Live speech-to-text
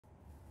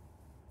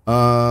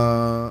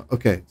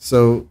Okay,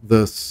 so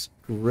the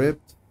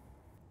script,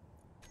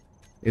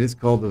 it is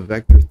called the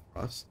Vector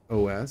Thrust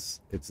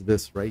OS. It's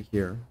this right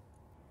here,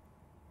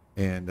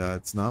 and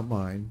it's not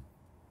mine.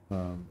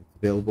 It's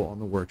available on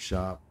the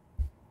workshop.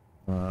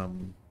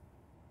 Um,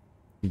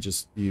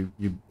 you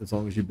as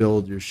long as you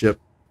build your ship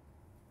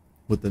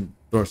with the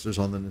thrusters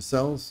on the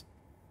nacelles,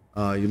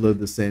 you load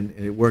this in,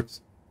 and it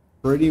works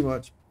pretty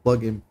much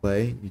plug and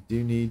play. You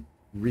do need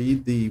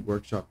read the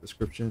workshop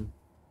description.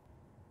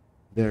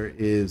 There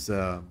is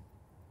a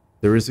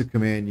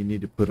command you need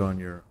to put on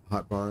your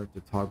hotbar to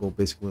toggle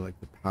basically like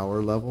the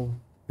power level.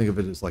 Think of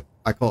it as like,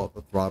 I call it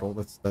the throttle.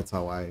 That's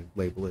how I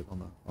label it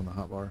on the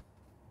hotbar.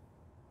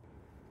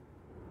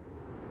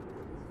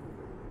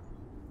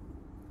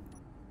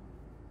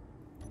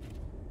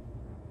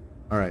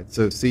 All right,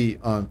 so see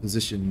on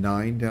position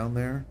 9 down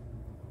there,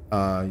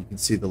 you can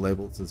see the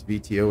label. It says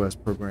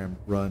VTOS program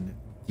run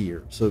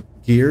gear. So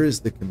gear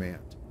is the command.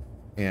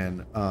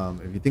 And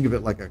if you think of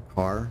it like a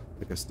car,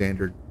 like a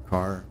standard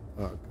car,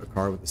 a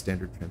car with a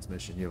standard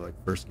transmission, you have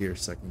like first gear,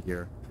 second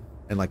gear.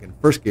 And like in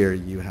first gear,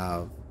 you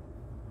have,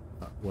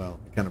 well,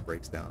 it kind of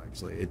breaks down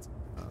actually. It's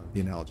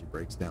the analogy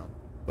breaks down.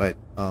 But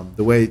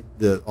the way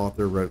the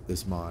author wrote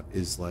this mod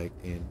is like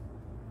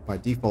by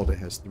default, it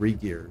has 3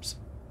 gears.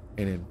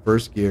 And in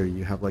first gear,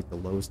 you have like the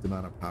lowest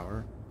amount of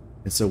power.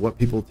 And so what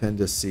people tend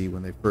to see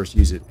when they first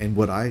use it, and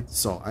what I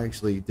saw, I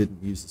actually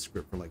didn't use the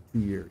script for like 2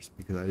 years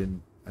because I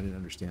didn't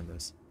understand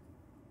this.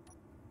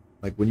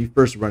 Like when you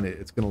first run it,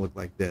 it's going to look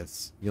like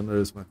this. You'll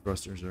notice my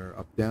thrusters are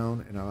up,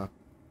 down, and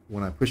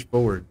when I push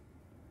forward,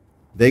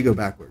 they go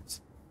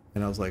backwards.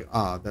 And I was like,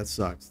 that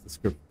sucks. The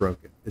script's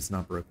broken. It's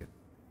not broken.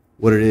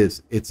 What it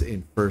is, it's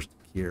in first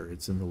gear.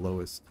 It's in the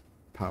lowest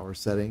power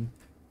setting.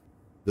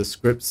 The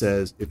script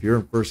says if you're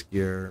in first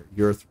gear,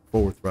 your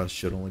forward thrust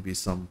should only be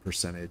some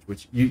percentage,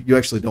 which you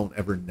actually don't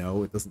ever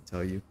know. It doesn't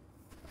tell you.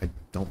 I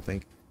don't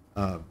think.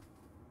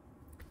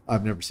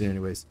 I've never seen it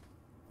anyways.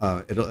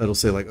 It'll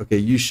say like, okay,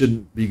 you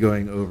shouldn't be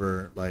going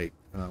over like,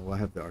 well, I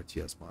have the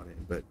RTS mod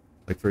in, but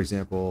like, for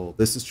example,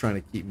 this is trying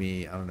to keep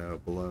me, I don't know,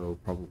 below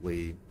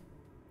probably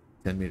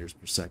 10 meters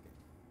per second.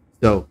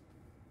 So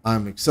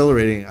I'm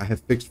accelerating. I have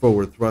fixed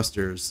forward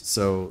thrusters.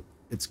 So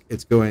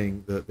it's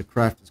going, the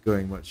craft is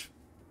going much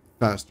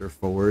faster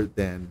forward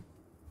than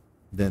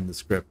the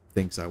script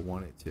thinks I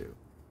want it to.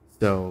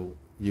 So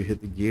you hit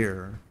the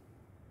gear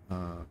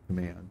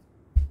command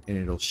and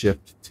it'll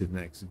shift to the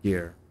next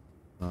gear.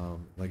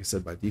 Like I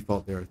said, by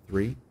default there are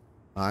 3.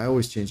 I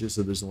always change it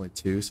so there's only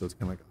 2, so it's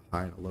kind of like a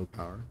high and a low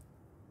power.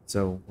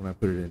 So when I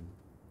put it in,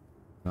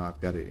 now I've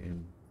got it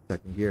in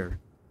second gear.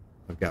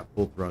 I've got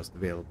full thrust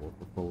available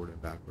for forward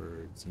and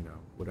backwards,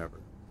 whatever.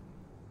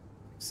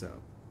 So,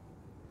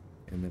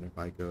 and then if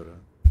I go to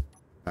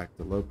back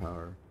to low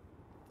power,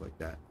 like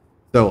that.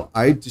 So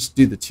I just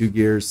do the 2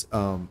 gears,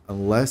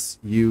 unless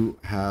you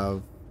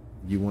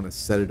want to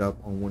set it up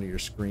on one of your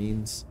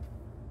screens,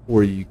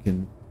 or you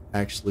can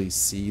actually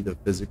see the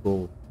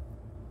physical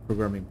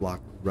programming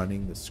block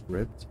running the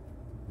script.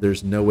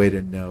 There's no way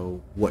to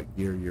know what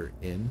gear you're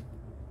in.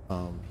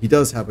 He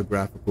does have a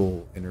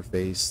graphical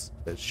interface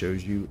that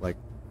shows you, like,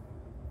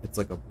 it's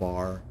like a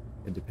bar,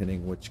 and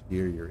depending which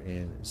gear you're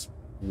in is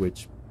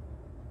which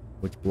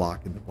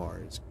block in the bar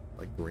is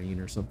like green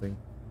or something.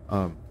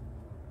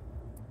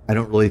 I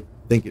don't really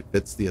think it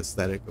fits the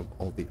aesthetic of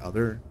all the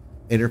other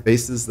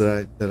interfaces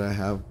that I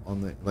have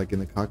on the, like, in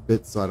the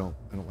cockpit, so I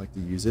don't like to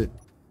use it.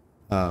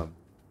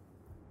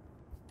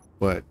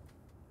 But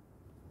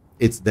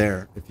it's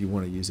there if you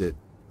want to use it.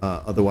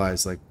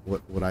 Otherwise, like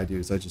what I do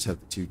is I just have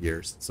the 2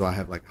 gears. So I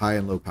have like high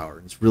and low power,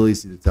 and it's really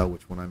easy to tell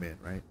which one I'm in,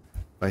 right?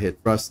 If I hit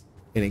thrust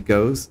and it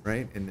goes,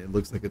 right, and it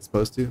looks like it's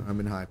supposed to, I'm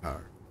in high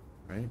power,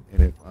 right?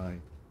 And if I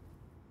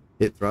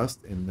hit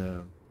thrust and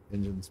the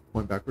engines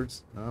point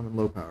backwards, I'm in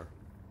low power.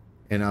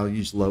 And I'll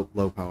use low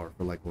power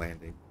for like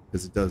landing,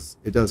 because it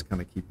does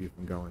kind of keep you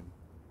from going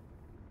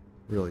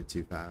really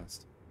too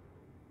fast.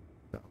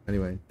 So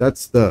anyway,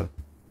 that's the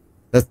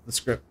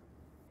script.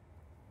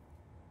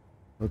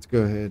 Let's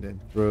go ahead and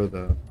throw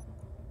the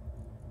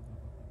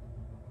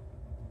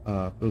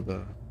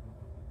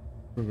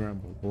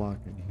programmable block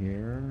in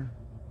here.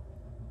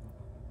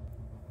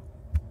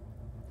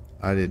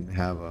 I didn't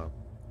have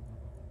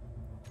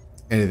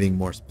anything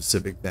more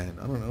specific than,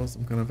 I don't know,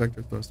 some kind of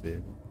vector thrust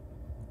vehicle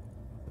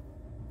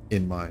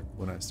in mind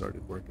when I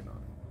started working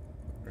on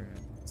it.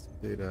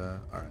 Data,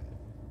 all right.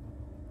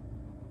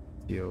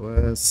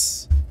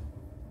 VTOS,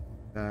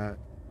 that,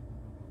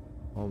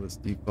 all this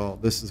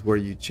default. This is where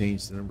you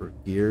change the number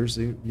of gears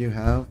you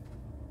have,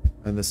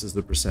 and this is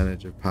the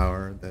percentage of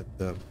power that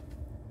the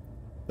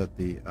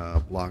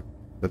block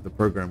that the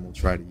program will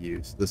try to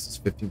use. This is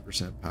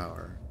 15%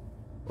 power,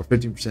 or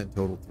 15%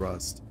 total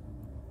thrust,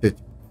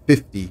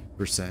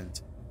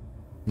 50%,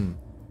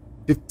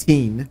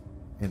 15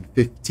 and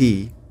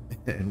 50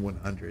 and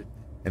 100,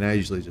 and I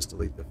usually just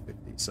delete the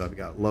 50. So I've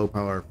got low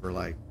power for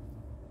like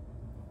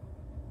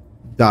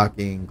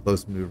docking,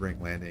 close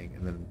maneuvering, landing,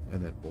 and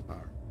then full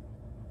power.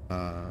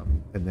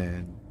 And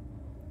then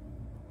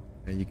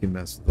you can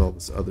mess with all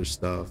this other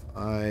stuff.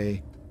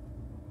 I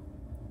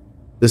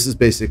this is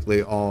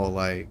basically all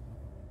like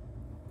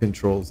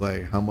controls,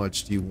 like how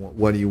much do you want,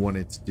 what do you want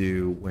it to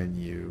do when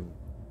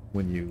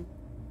you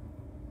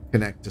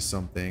connect to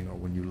something, or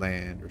when you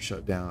land or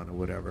shut down or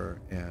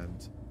whatever.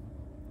 And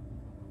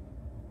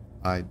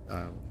I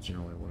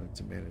generally wanted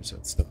to manage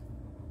that stuff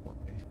for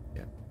me.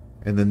 Yeah.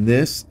 And then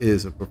this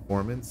is a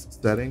performance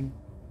setting.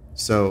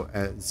 So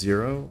at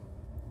 0,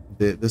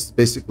 this is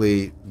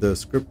basically the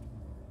script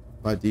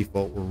by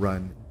default will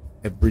run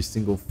every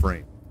single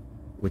frame,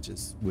 which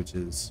is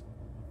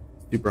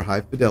super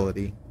high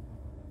fidelity,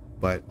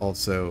 but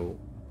also,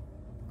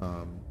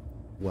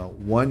 well,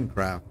 one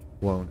craft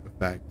won't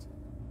affect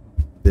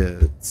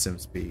the sim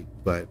speed,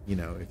 but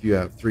if you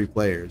have 3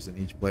 players and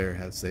each player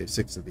has, say,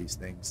 6 of these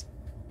things,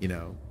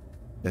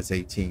 that's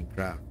 18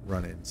 craft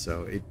running.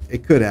 So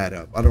it could add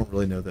up. I don't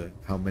really know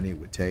how many it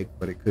would take,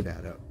 but it could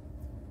add up.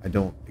 I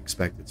don't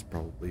expect it's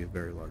probably a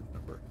very large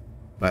number,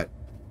 but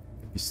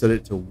if you set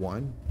it to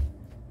 1,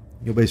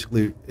 you'll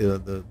basically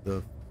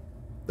the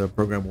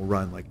program will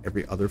run like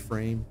every other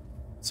frame,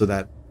 so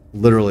that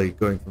literally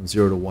going from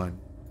 0 to 1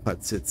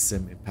 cuts its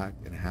sim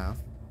impact in half.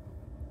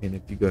 And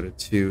if you go to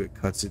 2, it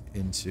cuts it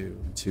into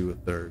a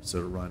third, so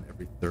it'll run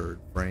every third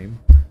frame.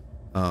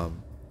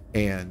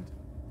 And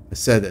I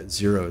said that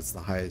 0 is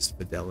the highest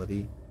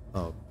fidelity,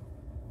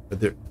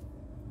 but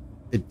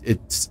it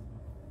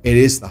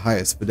is the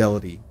highest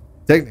fidelity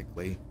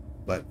technically,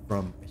 but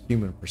from a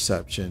human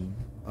perception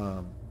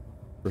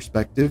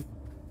perspective,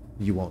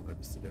 you won't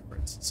notice the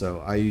difference. So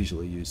I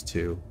usually use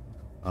 2.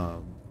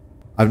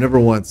 I've never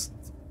once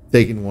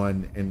taken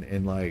one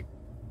and like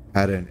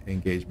had an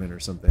engagement or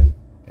something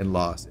and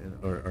lost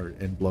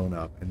and blown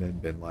up, and then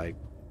been like,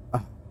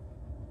 "Ah,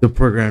 the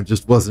program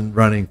just wasn't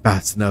running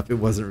fast enough. It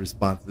wasn't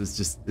responsive."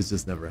 It's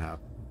just never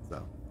happened.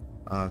 So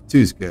 2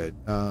 is good.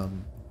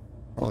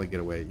 Probably get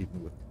away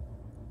even with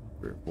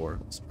 3 or 4.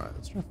 Let's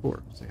try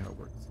 4. See how it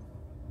works.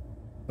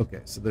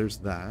 Okay, so there's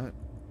that,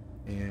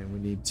 and we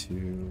need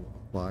to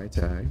apply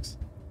tags.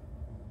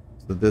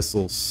 So this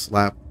will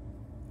slap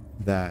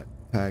that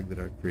tag that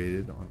I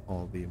created on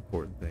all the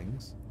important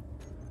things.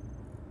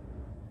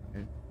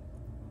 Okay.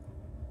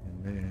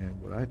 And then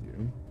what I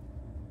do,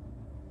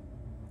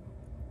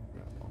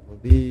 grab all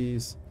of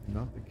these,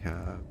 not the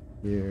cab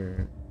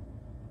here,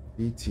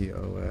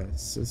 VTOS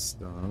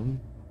system,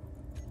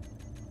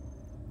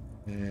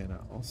 and I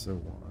also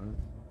want,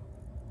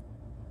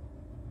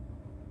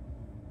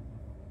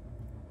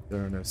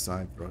 there are no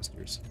side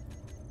thrusters.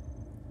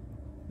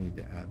 Need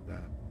to add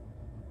that.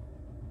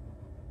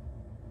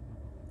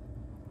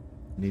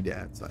 Need to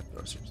add side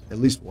thrusters, at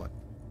least one.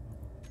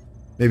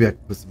 Maybe I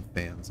could put some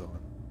fans on.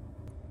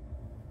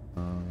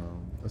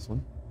 This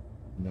one,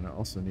 and then I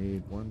also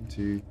need 1,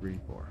 2, 3,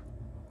 4.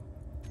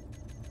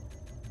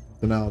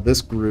 So now this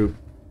group,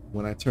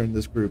 when I turn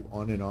this group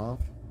on and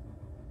off,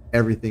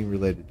 everything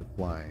related to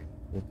flying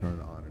will turn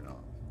on and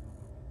off.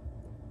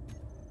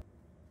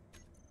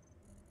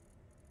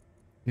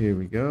 Here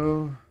we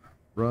go.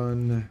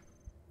 Run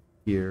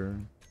here.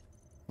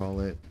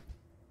 Call it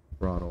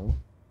throttle.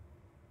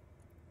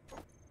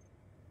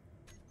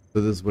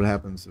 So this is what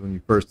happens when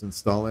you first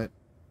install it.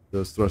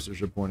 Those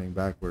thrusters are pointing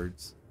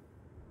backwards.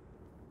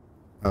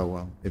 Oh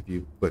well, if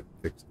you put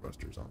fixed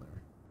thrusters on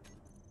there.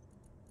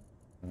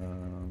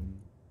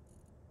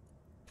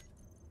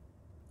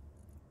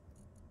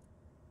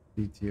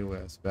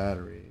 VTOS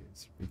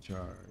batteries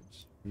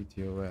recharge.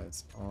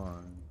 VTOS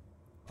on,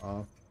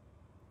 off.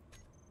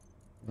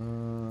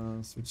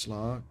 Switch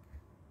lock.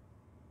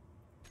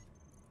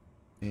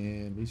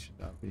 And these should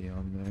not be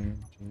on there.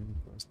 Jam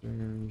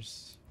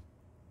thrusters.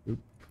 Oop.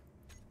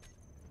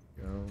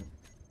 There we go.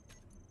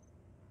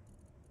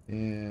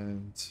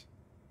 And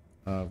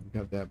we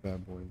got that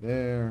bad boy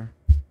there.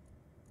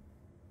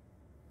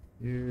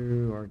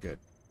 You are good.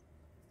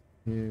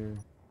 Here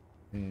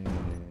and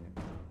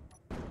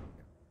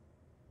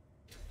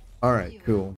all right, cool.